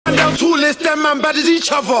down tallest, them man bad as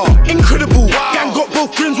each other. Incredible, gang got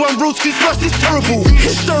both grins, one broski's first is terrible.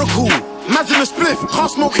 Hysterical, man's in a spliff,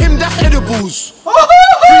 can't smoke him, that's edibles.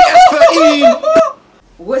 3S13.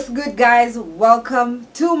 What's good, guys? Welcome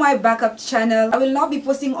to my backup channel. I will not be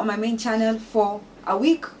posting on my main channel for a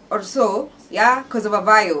week or so, yeah, because of a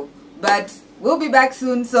bio, but we'll be back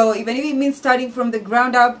soon. So even if it means starting from the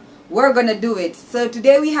ground up, we're gonna do it. So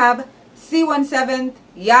today we have C1NNA,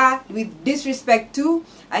 yeah, with Disrespect 2.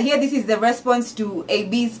 I hear this is the response to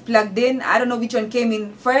AB's Plugged In. I don't know which one came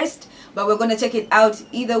in first, but we're gonna check it out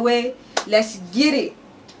either way. Let's get it.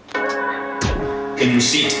 In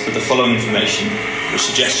receipt of the following information, which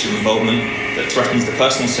suggests your involvement that threatens the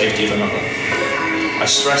personal safety of another, I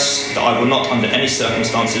stress that I will not under any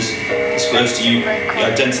circumstances disclose to you the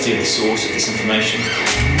identity of the source of this information.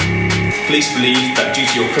 Please believe that due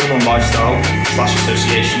to your criminal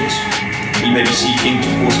lifestyle/associations, you may be seeking to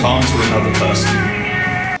cause harm to another person.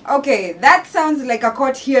 Okay, that sounds like a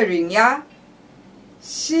court hearing, yeah?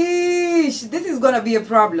 Sheesh, this is gonna be a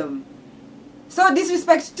problem. So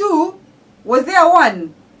Disrespect 2, was there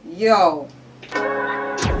one? Yo.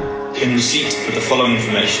 In receipt of the following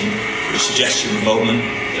information, which suggests your involvement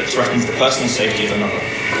that threatens the personal safety of another,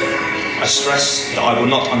 I stress that I will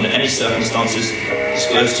not under any circumstances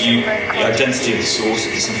disclose to you the identity of the source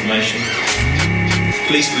of this information.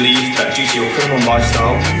 Please believe that due to your criminal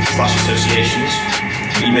lifestyle/associations,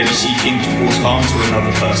 you may be seeking to cause harm to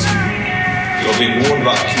another person. You are being warned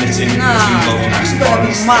about committing or being involved in acts of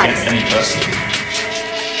violence against any person.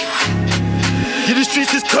 Yeah, the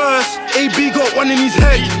streets is cursed. AB got one in his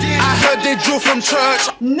head. I heard they drove from church.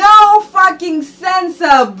 No fucking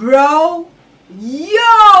censor, bro.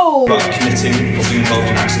 Yo! About committing or being involved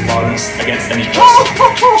in acts of violence against any person.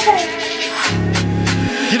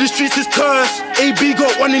 Yeah, the streets is cursed. AB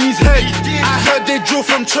got one in his head. I heard they drove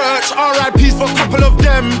from church. RIPs for a couple of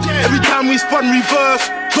them. Every time we spun reverse,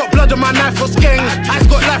 got blood on my knife for skeng. I's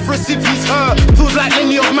got life for a if he's hurt. Feels like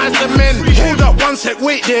any of my men. Hold up, one sec,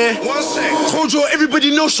 wait there. Told you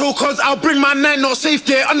everybody no show, cause I'll bring my 9, not safe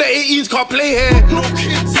there. Under 18s can't play here. No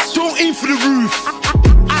kids. Don't aim for the roof.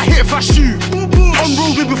 I hit if I shoot. On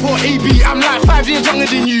road with before AB, I'm like 5 years younger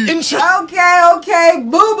than you. Okay,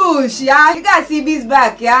 boo-boosh, yeah? You got CB's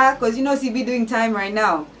back, yeah? Because you know CB doing time right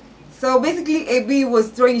now. So basically AB was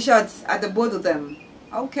throwing shots at the both of them.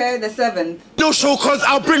 Okay, the 7th. No show, cause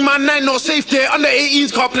I'll bring my 9, not safe there. Under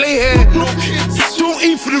 18s can't play here. No kids. Don't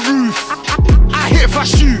aim for the roof. I hit if I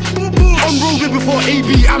shoot. On road with before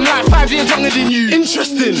AB, I'm like 5 years younger than you.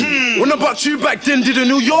 Interesting. When I bucked you back then, didn't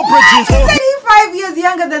know your bridges. He said he 5 years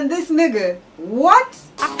younger than this nigga. What?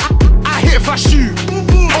 I hit if I shoot.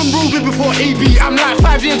 On road with before AB, I'm like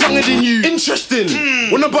 5 years younger than you. Interesting.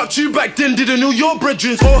 When I bucked you back then, didn't know your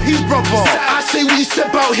bridges or his brother. I say what you said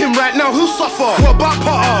about him right now, he'll suffer. What about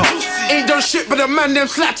Potter? Ain't done shit but the man them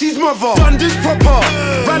slapped his mother. Done this proper.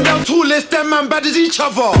 Ran down tallest, them man bad as each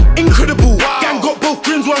other. Incredible. Gang got both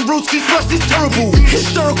grins, one broski's first is terrible.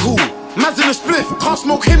 Hysterical. Man's in a spliff, can't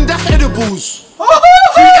smoke him, that's edibles.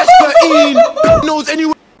 3S13. Knows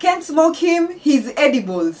anywhere. Can't smoke him, he's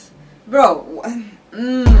edibles. Bro.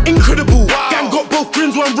 Incredible. Gang got both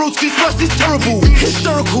grins, one broski's first is terrible.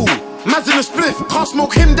 Hysterical. Man's in a spliff, can't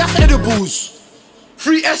smoke him, that's edibles.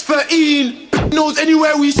 3S13. Knows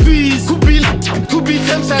anywhere we squeeze. Could be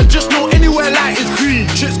Thameside, just know anywhere light is green.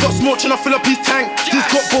 Shit's got smoke and I fill up his tank. He's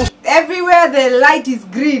got both. Everywhere the light is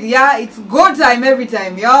green, yeah? It's go time every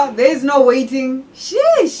time, yeah? There is no waiting.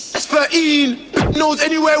 Sheesh. S13 knows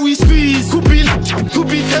anywhere we squeeze. Could be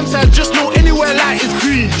Thameside, just know anywhere light is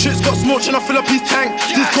green. Shit's got smoke and I fill up his tank.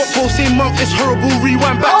 He's got both same month, it's horrible.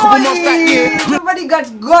 Rewind back couple months that year. Somebody got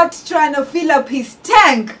trying to fill up his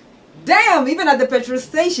tank. Damn, even at the petrol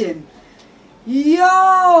station.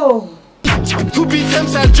 Yo. Could be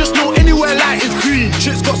Thameside, just know anywhere light is green.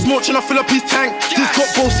 Shit's got smoke and I fill up his tank. He's got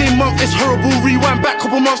both same month, it's horrible. Rewind back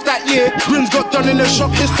couple months that year. Grins got done in the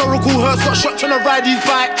shop, historical hurts. Got shot trying to ride his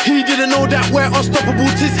bike. He didn't know that we're unstoppable.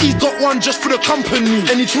 Tis he's got one just for the company.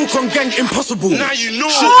 Any talk on gang, impossible. Now you know.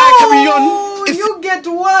 Should I carry on? If you get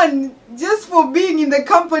one just for being in the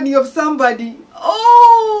company of somebody.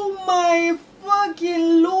 Oh my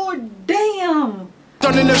fucking Lord, damn.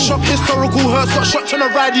 Done in the shop, historical hurts. Got shot trying to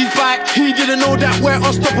ride his bike. He didn't know that we're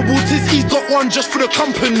unstoppable. Tis he's got one just for the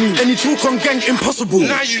company. Any talk on gang, impossible.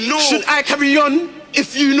 Now you know. Should I carry on?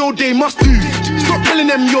 If you know they must do. Stop telling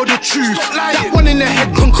them you're the truth. That one in the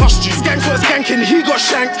head concussed you. Skanks were skanking, he got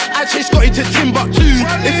shanked. I chased Scotty to Timbuktu.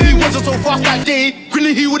 If he wasn't so fast that day,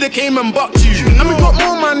 grinning he would've came and bucked you. And we got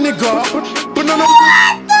more, my nigga. But none of.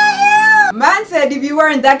 Man said if you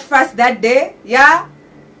weren't that fast that day, yeah,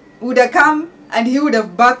 would have come and he would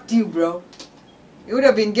have bucked you, bro. it would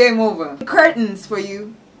have been game over. Curtains for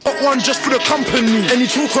you. Got one just for the company. Any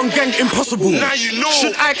talk on gang, impossible. Now you know.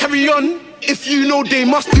 Should I carry on? If you know they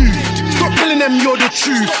must do. Stop telling them you're the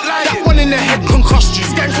truth. That one in the head concussed you.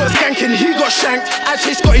 Skank was skanking, he got shanked. I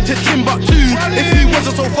chased Scotty to Timbuktu. If he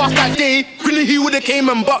wasn't so fast that day, really he would've came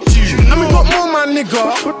and bucked you. And we got more, my nigga,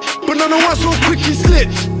 but none of us so quick he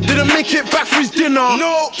slipped. Didn't make it back for his dinner.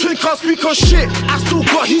 No, twin can't speak on shit. I still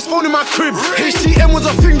got his phone in my crib. HCM was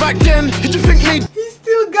a thing back then. Did you think made? He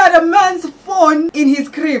still got a man's phone in his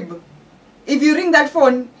crib. If you ring that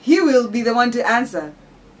phone, he will be the one to answer.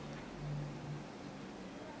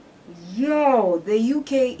 Yo, the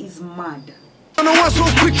UK is mad. I know so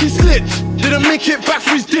quick he slipped. Didn't make it back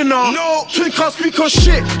for his dinner. No, twin can't speak on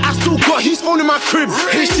shit. I still got his phone in my crib.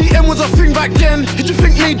 HCM was a thing back then. Did you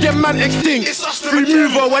think made them man extinct? Free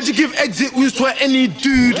mover, why'd you give exit wounds to any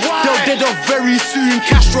dude? They'll dead off very soon.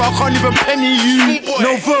 Castro, I can't even penny you.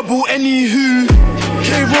 No verbal anywho.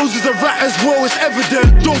 K-Rose is a rat as well, it's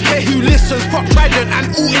evident. Don't care who listens, fuck Trident and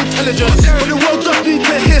all intelligence. But the world does need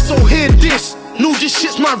to hear, so hear this. No, this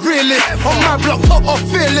shit's my realist. On my block, top off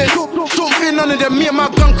fearless. Don't fear none of them, me and my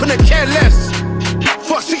gun couldn't care less.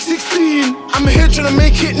 Fuck 616, I'm here trying to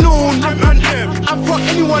make it known. And fuck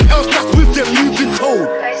anyone else that's with them, you've been told.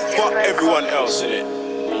 Fuck everyone else, innit?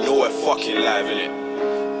 You know we're fucking live, innit?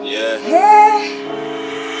 Yeah. Hey.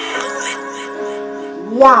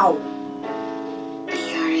 Wow.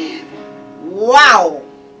 Wow.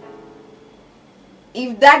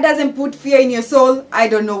 If that doesn't put fear in your soul, I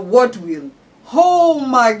don't know what will. Oh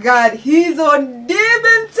my god, he's on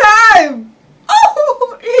demon time.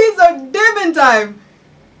 Oh, he's on demon time.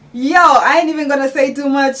 Yo, I ain't even gonna say too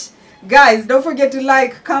much. Guys, don't forget to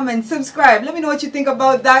like, comment, subscribe. Let me know what you think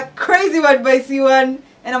about that crazy word by C1.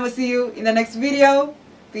 And I'm gonna see you in the next video.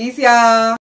 Peace, y'all.